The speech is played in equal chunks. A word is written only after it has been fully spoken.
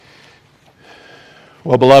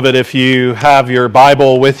Well, beloved, if you have your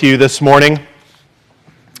Bible with you this morning,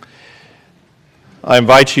 I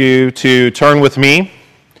invite you to turn with me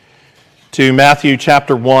to Matthew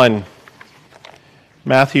chapter 1.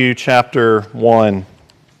 Matthew chapter 1.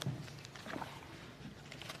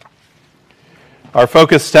 Our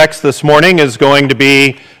focus text this morning is going to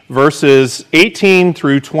be verses 18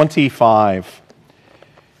 through 25.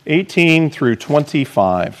 18 through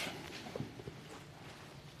 25.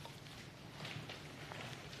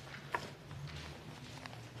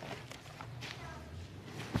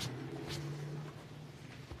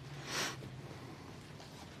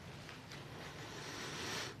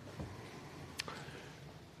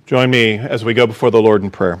 Join me as we go before the Lord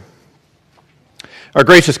in prayer. Our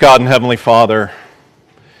gracious God and Heavenly Father,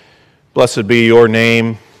 blessed be your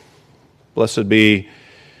name. Blessed be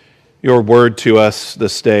your word to us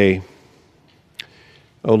this day.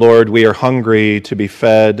 O Lord, we are hungry to be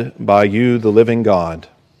fed by you, the living God.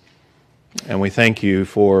 And we thank you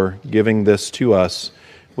for giving this to us.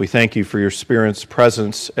 We thank you for your Spirit's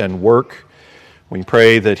presence and work. We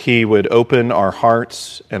pray that he would open our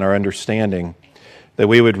hearts and our understanding, that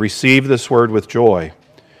we would receive this word with joy,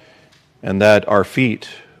 and that our feet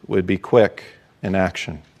would be quick in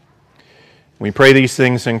action. We pray these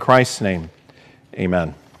things in Christ's name.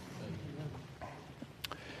 Amen.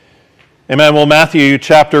 Amen. Well, Matthew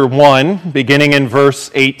chapter 1, beginning in verse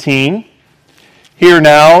 18. Hear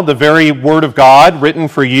now the very word of God written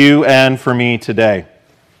for you and for me today.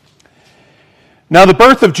 Now the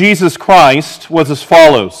birth of Jesus Christ was as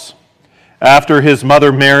follows. After his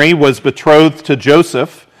mother Mary was betrothed to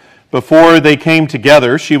Joseph, before they came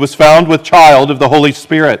together, she was found with child of the Holy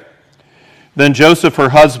Spirit. Then Joseph, her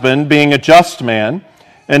husband, being a just man,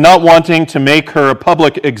 and not wanting to make her a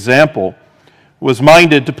public example, was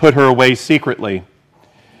minded to put her away secretly.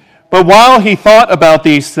 But while he thought about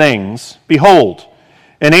these things, behold,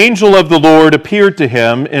 an angel of the Lord appeared to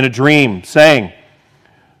him in a dream, saying,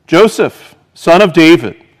 Joseph, son of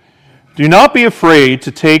David, do not be afraid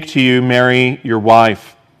to take to you Mary, your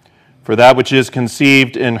wife, for that which is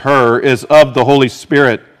conceived in her is of the Holy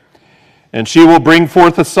Spirit. And she will bring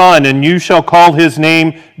forth a son, and you shall call his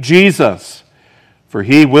name Jesus, for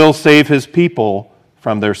he will save his people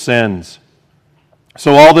from their sins.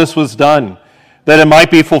 So all this was done, that it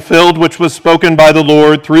might be fulfilled which was spoken by the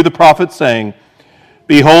Lord through the prophet, saying,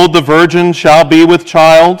 Behold, the virgin shall be with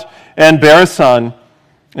child, and bear a son,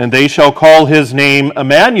 and they shall call his name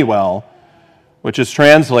Emmanuel, which is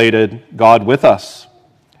translated, God with us.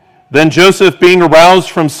 Then Joseph, being aroused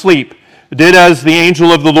from sleep, did as the angel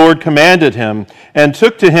of the Lord commanded him, and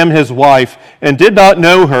took to him his wife, and did not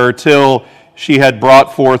know her till she had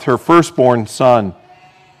brought forth her firstborn son.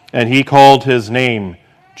 And he called his name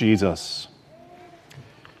Jesus.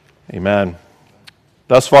 Amen.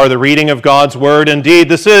 Thus far the reading of God's word. Indeed,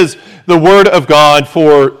 this is the word of God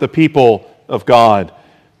for the people of God.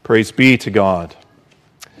 Praise be to God.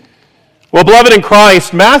 Well, beloved in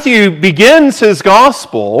Christ, Matthew begins his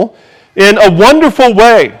gospel in a wonderful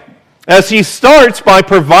way as he starts by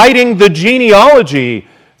providing the genealogy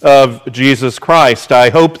of Jesus Christ. I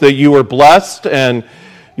hope that you were blessed and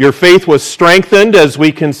your faith was strengthened as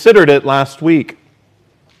we considered it last week.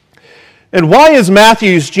 And why is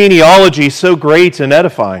Matthew's genealogy so great and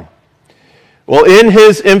edifying? Well, in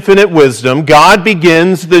his infinite wisdom, God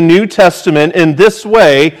begins the New Testament in this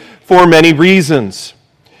way for many reasons.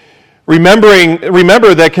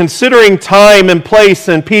 Remember that considering time and place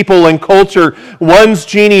and people and culture, one's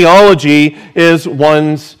genealogy is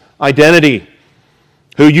one's identity.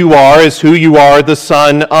 Who you are is who you are the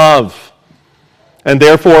son of. And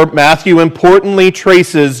therefore, Matthew importantly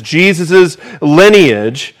traces Jesus'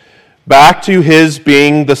 lineage back to his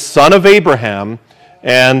being the son of Abraham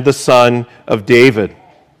and the son of David.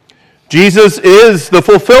 Jesus is the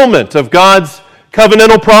fulfillment of God's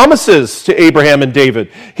covenantal promises to Abraham and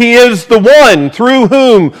David. He is the one through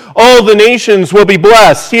whom all the nations will be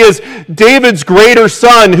blessed. He is David's greater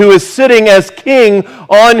son who is sitting as king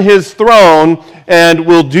on his throne and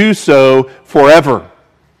will do so forever.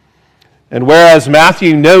 And whereas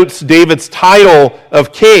Matthew notes David's title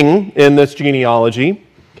of king in this genealogy,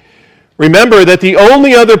 remember that the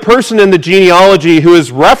only other person in the genealogy who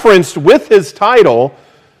is referenced with his title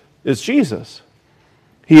is Jesus.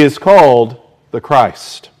 He is called the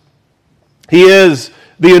Christ. He is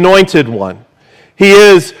the anointed one. He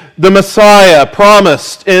is the Messiah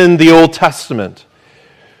promised in the Old Testament.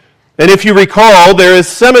 And if you recall, there is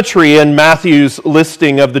symmetry in Matthew's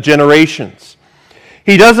listing of the generations.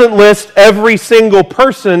 He doesn't list every single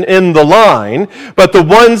person in the line, but the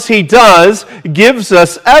ones he does gives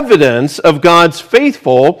us evidence of God's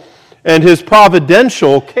faithful and his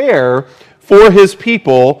providential care for his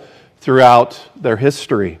people throughout their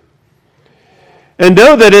history. And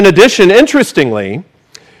know that in addition, interestingly,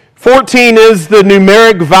 14 is the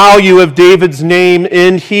numeric value of David's name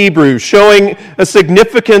in Hebrew, showing a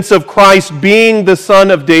significance of Christ being the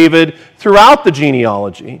son of David throughout the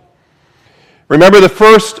genealogy. Remember, the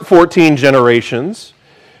first 14 generations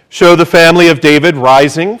show the family of David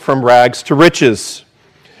rising from rags to riches.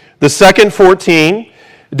 The second 14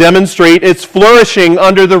 demonstrate its flourishing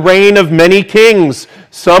under the reign of many kings,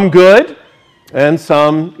 some good and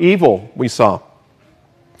some evil, we saw.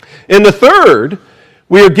 In the third,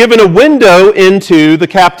 we are given a window into the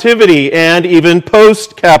captivity and even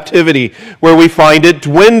post-captivity, where we find it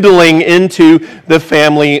dwindling into the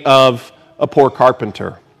family of a poor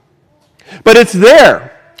carpenter. But it's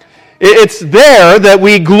there. It's there that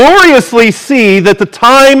we gloriously see that the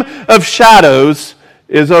time of shadows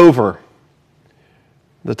is over.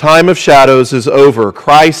 The time of shadows is over.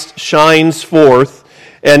 Christ shines forth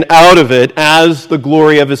and out of it as the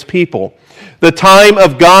glory of his people. The time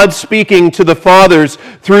of God speaking to the fathers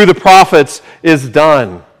through the prophets is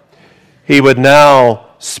done. He would now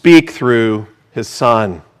speak through his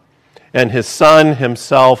Son, and his Son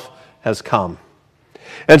himself has come.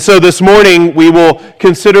 And so this morning we will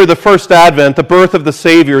consider the first advent, the birth of the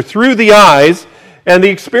Savior, through the eyes and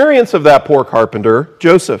the experience of that poor carpenter,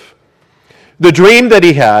 Joseph, the dream that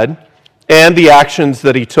he had, and the actions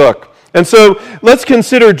that he took. And so let's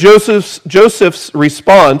consider Joseph's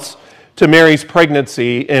response to Mary's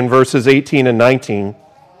pregnancy in verses 18 and 19.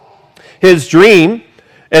 His dream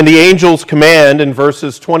and the angel's command in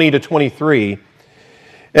verses 20 to 23.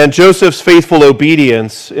 And Joseph's faithful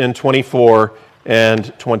obedience in 24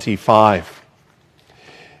 and 25.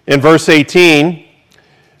 In verse 18,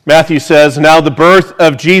 Matthew says, "Now the birth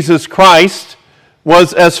of Jesus Christ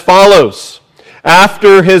was as follows.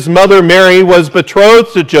 After his mother Mary was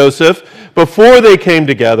betrothed to Joseph, before they came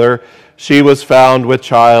together, she was found with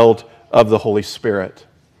child of the Holy Spirit."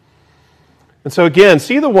 And so again,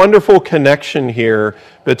 see the wonderful connection here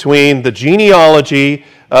between the genealogy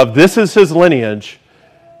of this is his lineage,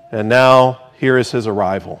 and now here is his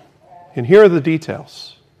arrival. And here are the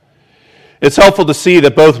details. It's helpful to see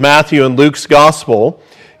that both Matthew and Luke's gospel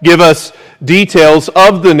give us details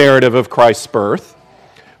of the narrative of Christ's birth.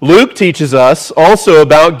 Luke teaches us also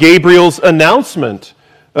about Gabriel's announcement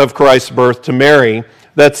of Christ's birth to Mary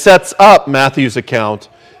that sets up Matthew's account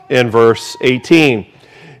in verse 18.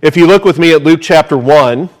 If you look with me at Luke chapter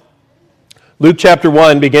 1,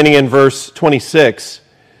 beginning in verse 26,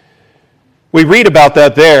 we read about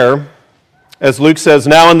that there, as Luke says,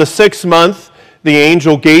 "Now in the 6th month, the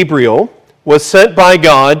angel Gabriel was sent by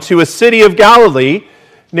God to a city of Galilee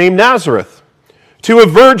named Nazareth, to a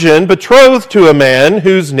virgin betrothed to a man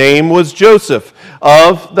whose name was Joseph,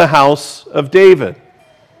 of the house of David.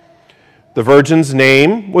 The virgin's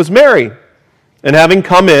name was Mary. And having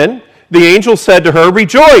come in, the angel said to her,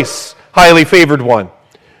 'Rejoice, highly favored one.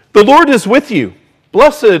 The Lord is with you.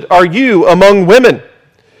 Blessed are you among women.'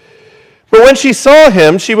 But when she saw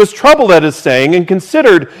him, she was troubled at his saying and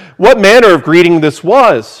considered what manner of greeting this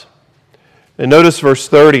was. And notice verse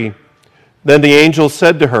 30. Then the angel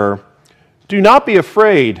said to her, 'Do not be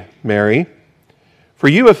afraid, Mary, for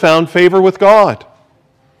you have found favor with God.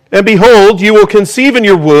 And behold, you will conceive in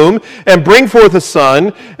your womb and bring forth a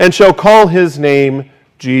son, and shall call his name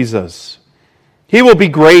Jesus. He will be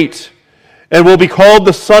great and will be called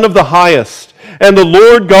the Son of the Highest. And the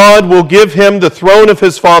Lord God will give him the throne of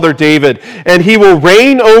his father David, and he will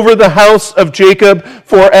reign over the house of Jacob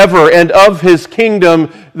forever, and of his kingdom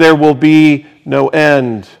there will be no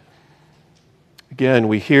end.'" Again,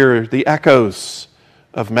 we hear the echoes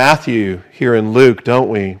of Matthew here in Luke, don't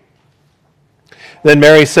we? Then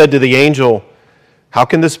Mary said to the angel, "How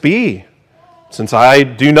can this be, since I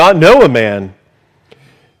do not know a man?"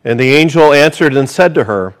 And the angel answered and said to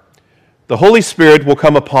her, "The Holy Spirit will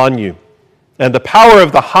come upon you, and the power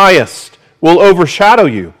of the Highest will overshadow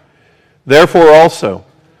you. Therefore also,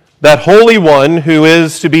 that Holy One who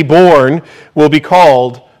is to be born will be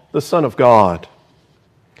called the Son of God."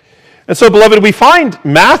 And so, beloved, we find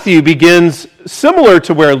Matthew begins similar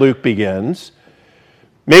to where Luke begins,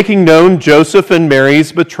 making known Joseph and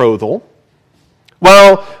Mary's betrothal,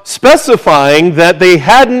 while specifying that they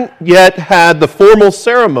hadn't yet had the formal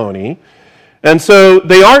ceremony, and so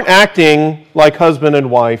they aren't acting like husband and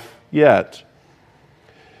wife yet.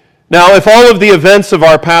 Now, if all of the events of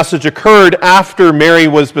our passage occurred after Mary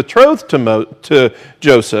was betrothed to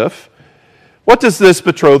Joseph, what does this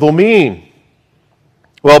betrothal mean?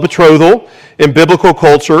 Well, betrothal in biblical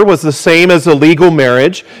culture was the same as a legal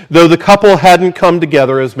marriage, though the couple hadn't come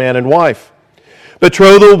together as man and wife.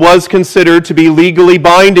 Betrothal was considered to be legally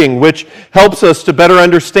binding, which helps us to better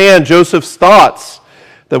understand Joseph's thoughts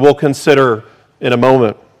that we'll consider in a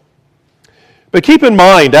moment. But keep in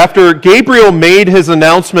mind, after Gabriel made his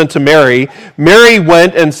announcement to Mary, Mary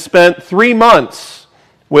went and spent 3 months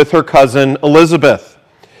with her cousin Elizabeth.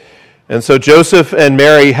 And so Joseph and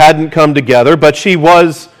Mary hadn't come together, but she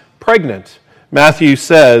was pregnant. Matthew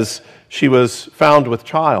says she was found with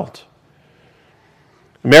child.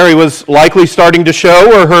 Mary was likely starting to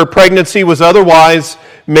show, or her pregnancy was otherwise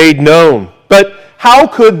made known. But how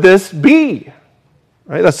could this be?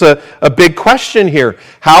 Right? That's a big question here.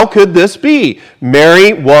 How could this be?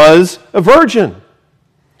 Mary was a virgin.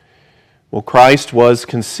 Well, Christ was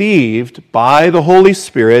conceived by the Holy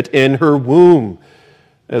Spirit in her womb,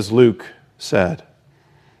 as Luke said.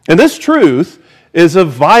 And this truth is of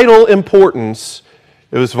vital importance.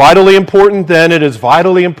 It was vitally important then, it is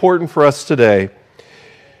vitally important for us today.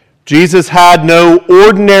 Jesus had no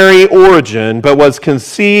ordinary origin, but was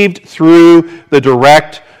conceived through the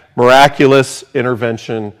direct, miraculous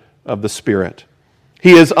intervention of the Spirit.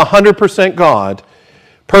 He is 100% God,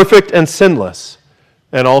 perfect and sinless,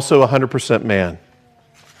 and also 100% man.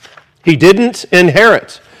 He didn't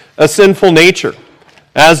inherit a sinful nature,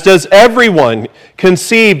 as does everyone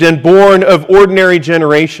conceived and born of ordinary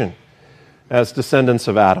generation, as descendants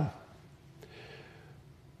of Adam.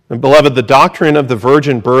 And beloved, the doctrine of the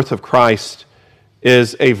virgin birth of Christ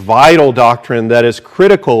is a vital doctrine that is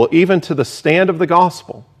critical even to the stand of the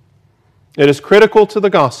gospel. It is critical to the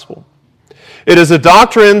gospel. It is a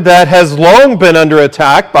doctrine that has long been under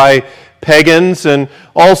attack by pagans and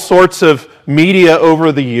all sorts of media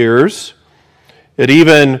over the years. It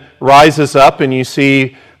even rises up and you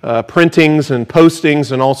see printings and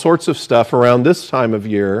postings and all sorts of stuff around this time of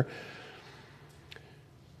year.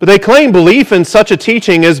 But they claim belief in such a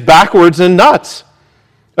teaching is backwards and nuts.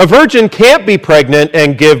 A virgin can't be pregnant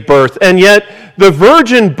and give birth, and yet the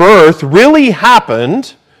virgin birth really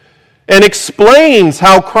happened and explains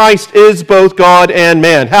how Christ is both God and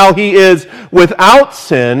man, how he is without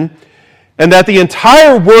sin, and that the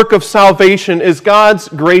entire work of salvation is God's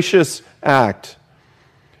gracious act.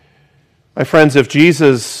 My friends, if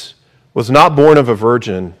Jesus was not born of a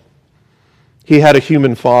virgin, he had a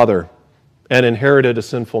human father and inherited a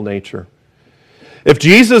sinful nature. If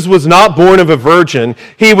Jesus was not born of a virgin,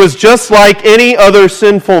 he was just like any other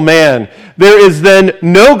sinful man. There is then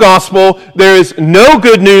no gospel, there is no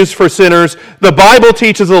good news for sinners. The Bible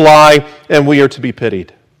teaches a lie, and we are to be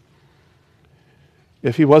pitied.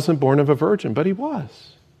 If he wasn't born of a virgin, but he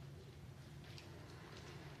was.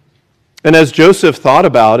 And as Joseph thought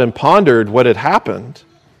about and pondered what had happened,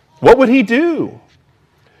 what would he do?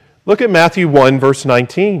 Look at Matthew 1, verse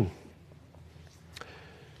 19.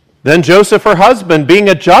 Then Joseph, her husband, being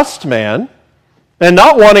a just man, and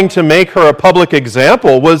not wanting to make her a public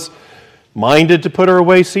example, was minded to put her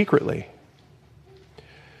away secretly.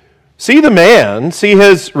 See the man, see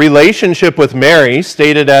his relationship with Mary,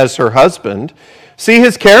 stated as her husband, see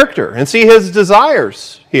his character, and see his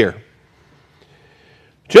desires here.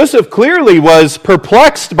 Joseph clearly was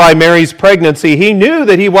perplexed by Mary's pregnancy. He knew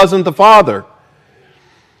that he wasn't the father.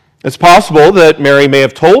 It's possible that Mary may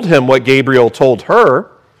have told him what Gabriel told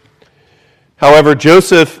her. However,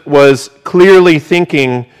 Joseph was clearly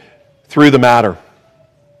thinking through the matter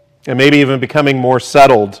and maybe even becoming more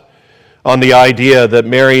settled on the idea that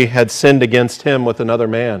Mary had sinned against him with another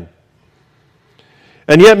man.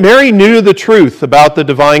 And yet Mary knew the truth about the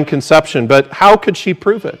divine conception, but how could she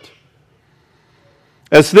prove it?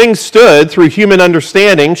 As things stood, through human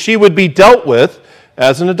understanding, she would be dealt with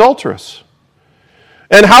as an adulteress.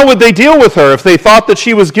 And how would they deal with her if they thought that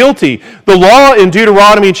she was guilty? The law in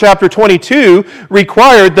Deuteronomy chapter 22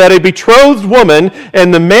 required that a betrothed woman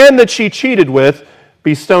and the man that she cheated with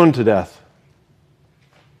be stoned to death.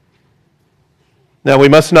 Now, we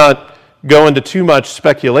must not go into too much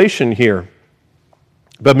speculation here,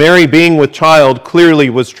 but Mary being with child clearly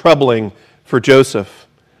was troubling for Joseph.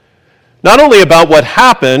 Not only about what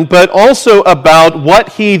happened, but also about what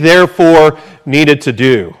he therefore needed to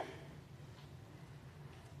do.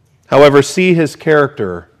 However, see his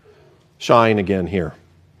character shine again here.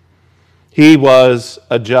 He was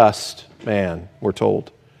a just man, we're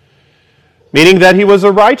told, meaning that he was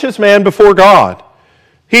a righteous man before God.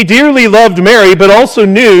 He dearly loved Mary, but also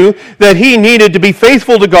knew that he needed to be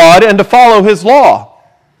faithful to God and to follow his law.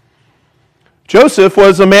 Joseph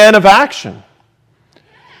was a man of action.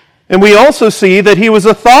 And we also see that he was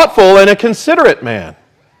a thoughtful and a considerate man.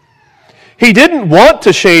 He didn't want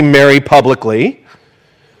to shame Mary publicly,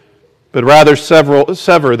 but rather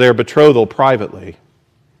sever their betrothal privately.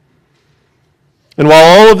 And while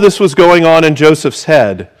all of this was going on in Joseph's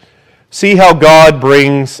head, See how God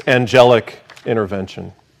brings angelic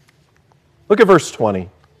intervention. Look at verse 20.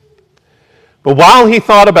 But while he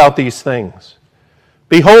thought about these things,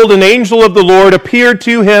 behold, an angel of the Lord appeared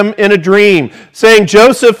to him in a dream, saying,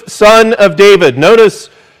 Joseph, son of David. Notice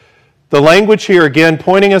the language here again,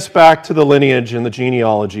 pointing us back to the lineage and the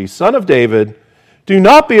genealogy. Son of David, do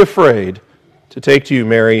not be afraid to take to you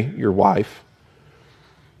Mary, your wife,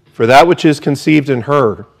 for that which is conceived in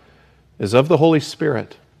her is of the Holy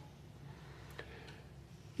Spirit.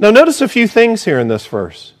 Now notice a few things here in this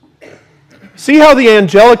verse. See how the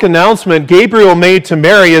angelic announcement Gabriel made to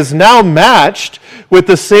Mary is now matched with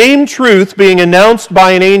the same truth being announced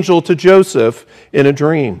by an angel to Joseph in a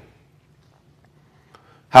dream.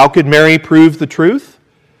 How could Mary prove the truth?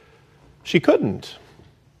 She couldn't.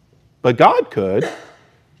 But God could,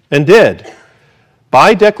 and did,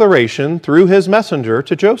 by declaration through his messenger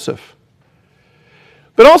to Joseph.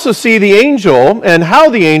 But also see the angel and how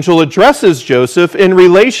the angel addresses Joseph in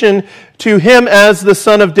relation to him as the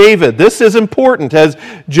son of David. This is important, as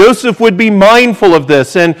Joseph would be mindful of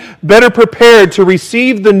this and better prepared to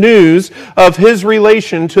receive the news of his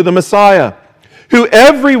relation to the Messiah, who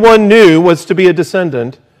everyone knew was to be a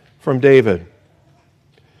descendant from David.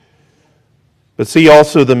 But see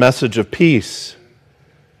also the message of peace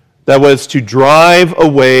that was to drive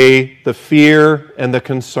away the fear and the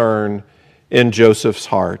concern in Joseph's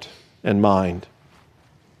heart and mind.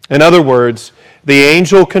 In other words, the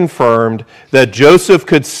angel confirmed that Joseph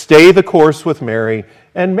could stay the course with Mary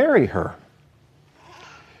and marry her.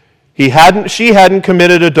 She hadn't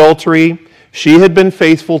committed adultery. She had been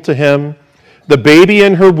faithful to him. The baby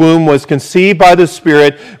in her womb was conceived by the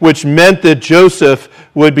Spirit, which meant that Joseph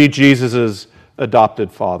would be Jesus'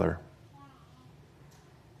 adopted father.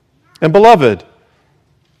 And beloved,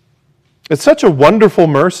 it's such a wonderful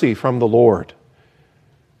mercy from the Lord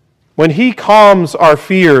when he calms our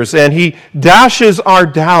fears and he dashes our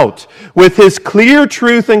doubt with his clear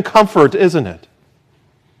truth and comfort, isn't it?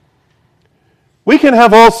 We can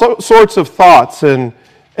have all sorts of thoughts and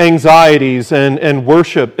anxieties and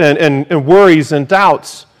worship and worries and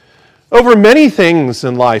doubts over many things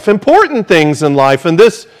in life, important things in life, and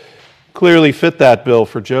this clearly fit that bill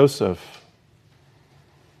for Joseph.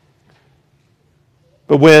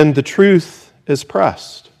 But when the truth is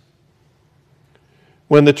pressed,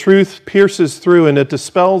 when the truth pierces through and it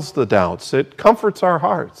dispels the doubts, it comforts our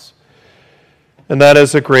hearts. And that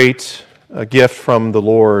is a great gift from the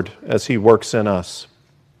Lord as he works in us.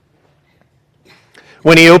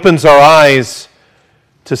 When he opens our eyes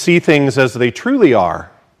to see things as they truly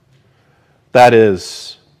are, that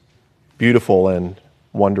is beautiful and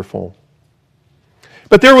wonderful.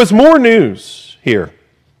 But there was more news here.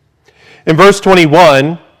 In verse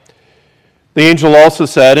 21, the angel also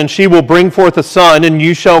said, and she will bring forth a son, and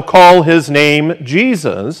you shall call his name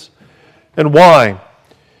Jesus. And why?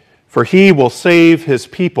 For he will save his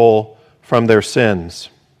people from their sins.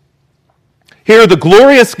 Here, the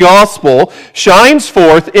glorious gospel shines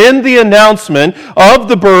forth in the announcement of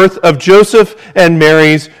the birth of Joseph and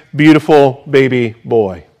Mary's beautiful baby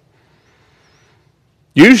boy.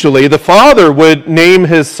 Usually, the father would name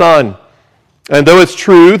his son. And though it's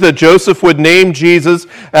true that Joseph would name Jesus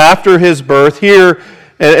after his birth, here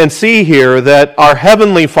and see here that our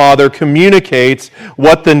Heavenly Father communicates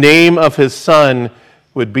what the name of his son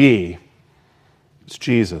would be. It's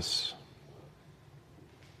Jesus.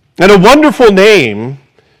 And a wonderful name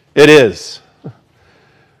it is.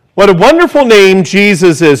 What a wonderful name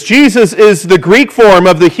Jesus is. Jesus is the Greek form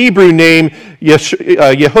of the Hebrew name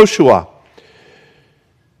Yehoshua.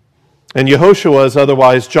 And Yehoshua is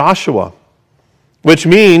otherwise Joshua, which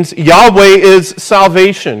means Yahweh is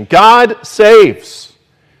salvation. God saves.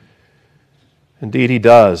 Indeed, he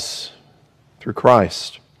does through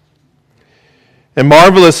Christ. And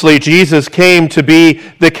marvelously, Jesus came to be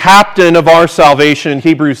the captain of our salvation.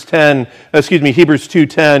 Hebrews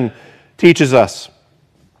 2:10 teaches us.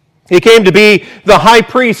 He came to be the high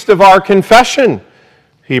priest of our confession.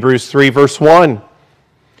 Hebrews 3 verse 1.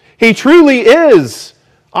 He truly is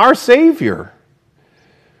our Savior.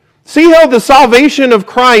 See how the salvation of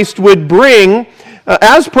Christ would bring,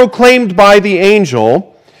 as proclaimed by the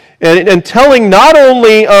angel, and telling not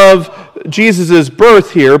only of Jesus'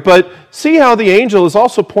 birth here, but see how the angel is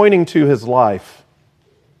also pointing to his life.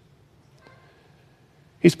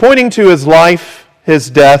 He's pointing to his life, his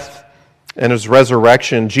death, and his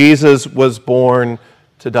resurrection. Jesus was born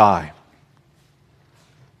to die.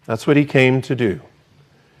 That's what he came to do.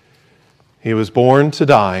 He was born to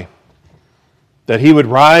die, that he would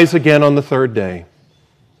rise again on the third day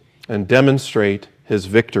and demonstrate his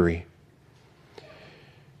victory.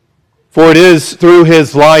 For it is through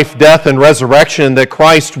his life, death, and resurrection that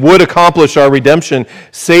Christ would accomplish our redemption,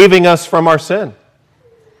 saving us from our sin.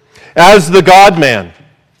 As the God-man,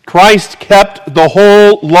 Christ kept the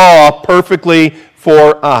whole law perfectly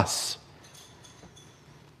for us.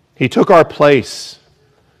 He took our place,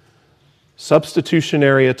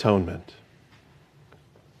 substitutionary atonement,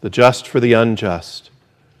 the just for the unjust,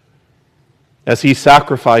 as he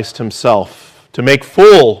sacrificed himself to make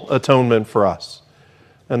full atonement for us.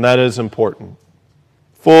 And that is important.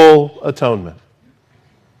 Full atonement.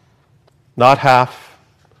 Not half,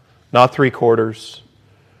 not 3/4.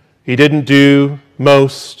 He didn't do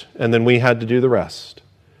most, and then we had to do the rest.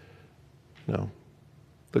 No.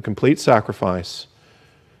 The complete sacrifice.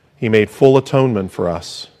 He made full atonement for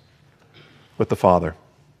us with the Father.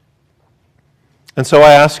 And so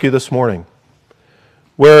I ask you this morning,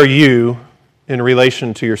 where are you in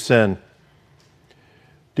relation to your sin?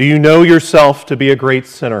 Do you know yourself to be a great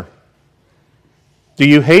sinner? Do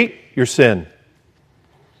you hate your sin?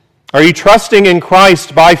 Are you trusting in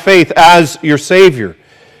Christ by faith as your Savior?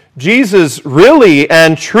 Jesus really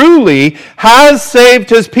and truly has saved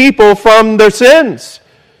his people from their sins.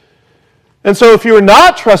 And so if you are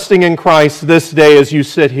not trusting in Christ this day as you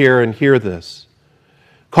sit here and hear this,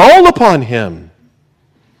 call upon him.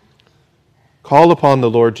 Call upon the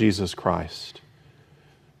Lord Jesus Christ,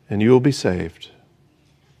 and you will be saved.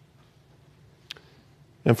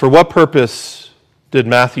 And for what purpose did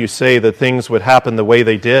Matthew say that things would happen the way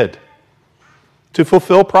they did? To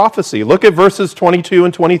fulfill prophecy. Look at verses 22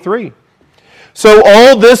 and 23. So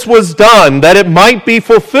all this was done that it might be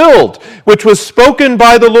fulfilled, which was spoken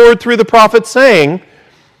by the Lord through the prophet, saying,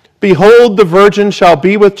 Behold, the virgin shall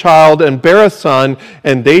be with child and bear a son,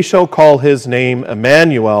 and they shall call his name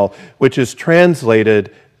Emmanuel, which is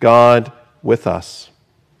translated, God with us.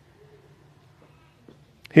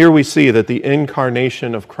 Here we see that the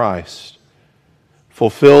incarnation of Christ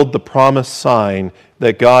fulfilled the promised sign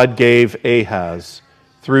that God gave Ahaz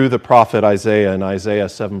through the prophet Isaiah in Isaiah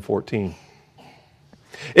 7:14.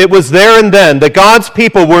 It was there and then that God's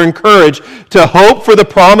people were encouraged to hope for the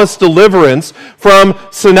promised deliverance from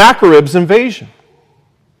Sennacherib's invasion,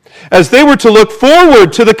 as they were to look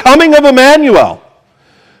forward to the coming of Emmanuel,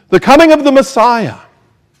 the coming of the Messiah.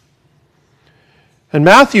 And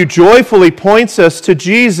Matthew joyfully points us to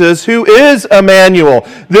Jesus, who is Emmanuel.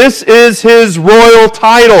 This is his royal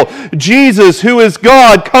title. Jesus, who is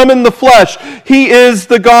God, come in the flesh. He is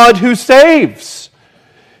the God who saves.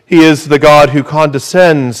 He is the God who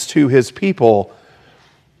condescends to his people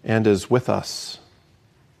and is with us.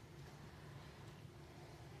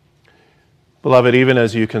 Beloved, even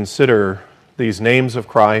as you consider these names of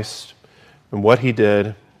Christ and what he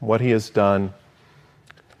did, what he has done,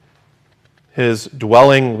 his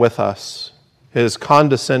dwelling with us, his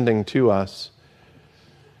condescending to us,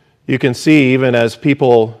 you can see, even as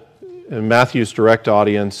people in Matthew's direct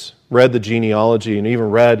audience read the genealogy and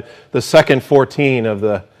even read the second 14 of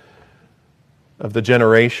the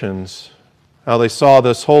generations, how they saw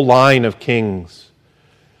this whole line of kings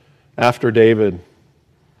after David.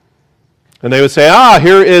 And they would say,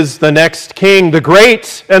 here is the next king, the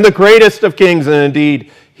great and the greatest of kings, and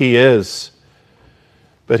indeed he is.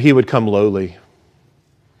 But he would come lowly.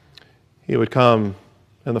 He would come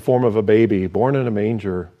in the form of a baby, born in a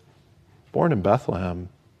manger, born in Bethlehem,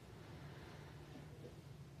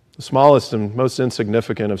 the smallest and most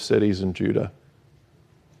insignificant of cities in Judah.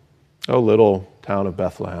 Oh, little town of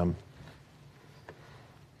Bethlehem.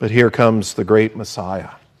 But here comes the great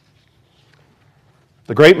Messiah.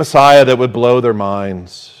 The great Messiah that would blow their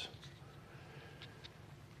minds.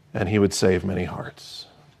 And he would save many hearts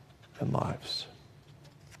and lives.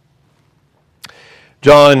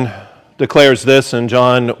 John declares this in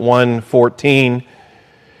John 1:14.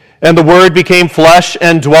 And the Word became flesh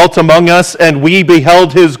and dwelt among us, and we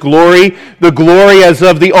beheld his glory, the glory as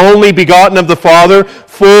of the only begotten of the Father,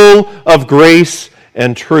 full of grace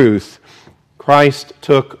and truth. Christ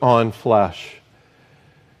took on flesh,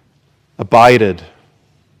 abided,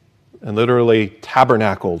 and literally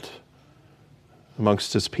tabernacled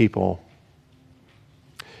amongst his people.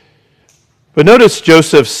 But notice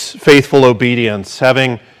Joseph's faithful obedience,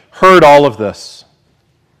 having heard all of this,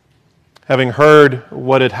 having heard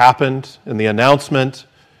what had happened in the announcement,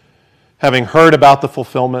 having heard about the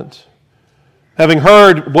fulfillment, having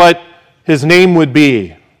heard what his name would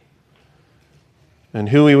be and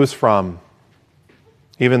who he was from,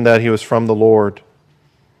 even that he was from the Lord.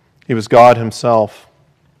 He was God himself.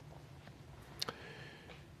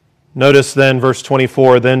 Notice then verse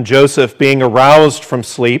 24, Then Joseph, being aroused from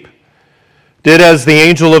sleep, did as the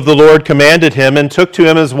angel of the Lord commanded him, and took to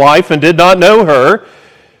him his wife, and did not know her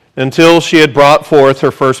until she had brought forth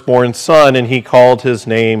her firstborn son, and he called his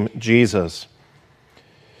name Jesus.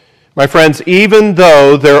 My friends, even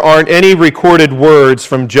though there aren't any recorded words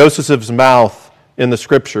from Joseph's mouth in the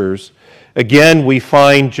Scriptures, again we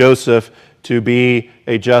find Joseph to be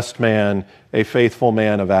a just man, a faithful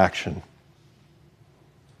man of action.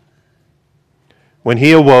 When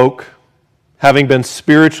he awoke, having been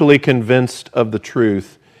spiritually convinced of the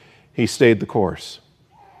truth, he stayed the course.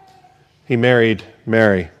 He married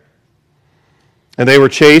Mary. And they were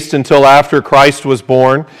chaste until after Christ was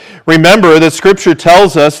born. Remember that Scripture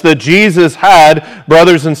tells us that Jesus had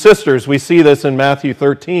brothers and sisters. We see this in Matthew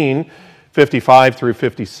 13, 55 through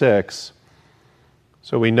 56.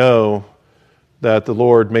 So we know that the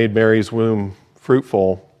Lord made Mary's womb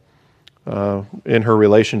fruitful in her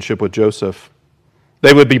relationship with Joseph.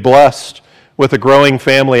 They would be blessed with a growing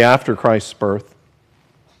family after Christ's birth.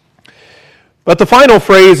 But the final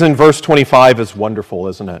phrase in verse 25 is wonderful,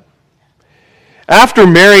 isn't it? After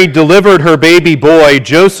Mary delivered her baby boy,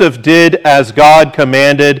 Joseph did as God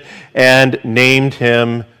commanded and named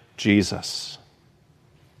him Jesus.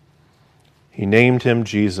 He named him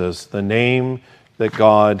Jesus, the name that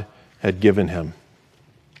God had given him.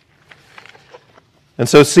 And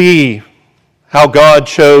so see how God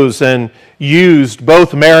chose and used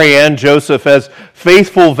both Mary and Joseph as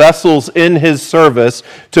faithful vessels in his service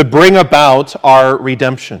to bring about our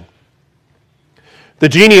redemption. The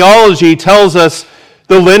genealogy tells us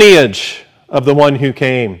the lineage of the one who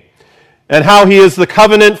came and how he is the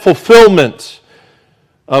covenant fulfillment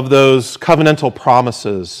of those covenantal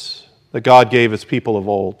promises that God gave his people of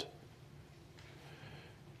old.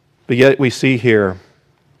 But yet we see here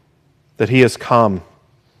that he has come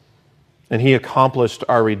and he accomplished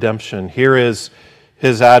our redemption. Here is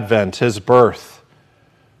his advent, his birth,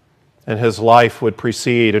 and his life would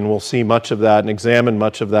precede, and we'll see much of that and examine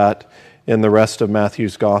much of that in the rest of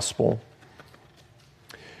Matthew's gospel.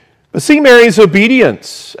 But see Mary's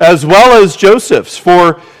obedience as well as Joseph's,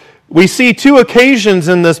 for we see two occasions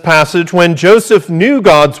in this passage when Joseph knew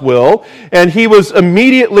God's will and he was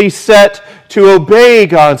immediately set to obey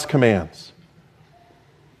God's commands.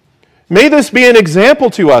 May this be an example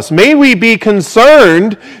to us. May we be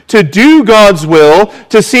concerned to do God's will,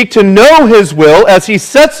 to seek to know his will as he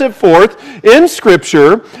sets it forth in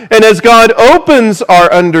Scripture, and as God opens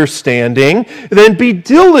our understanding, then be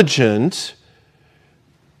diligent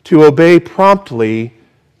to obey promptly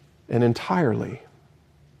and entirely.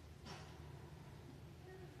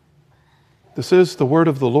 This is the word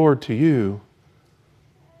of the Lord to you.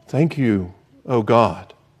 Thank you, O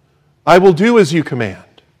God. I will do as you command.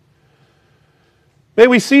 May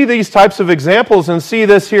we see these types of examples and see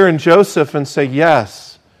this here in Joseph and say,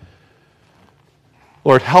 yes,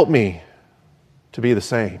 Lord, help me to be the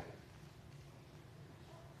same.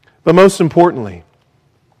 But most importantly,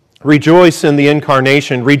 rejoice in the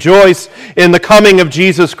incarnation. Rejoice in the coming of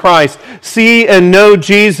Jesus Christ. See and know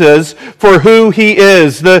Jesus for who he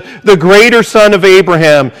is, the greater son of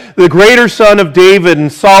Abraham, the greater son of David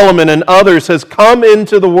and Solomon and others has come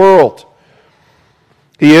into the world.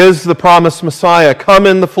 He is the promised Messiah, come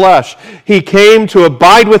in the flesh. He came to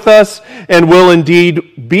abide with us and will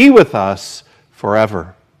indeed be with us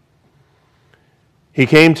forever. He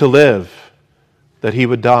came to live, that he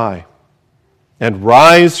would die, and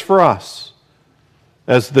rise for us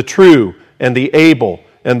as the true and the able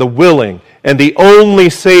and the willing and the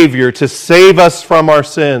only Savior to save us from our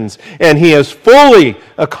sins. And he has fully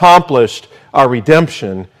accomplished our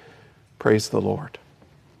redemption. Praise the Lord.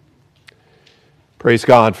 Praise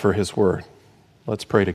God for his word. Let's pray together.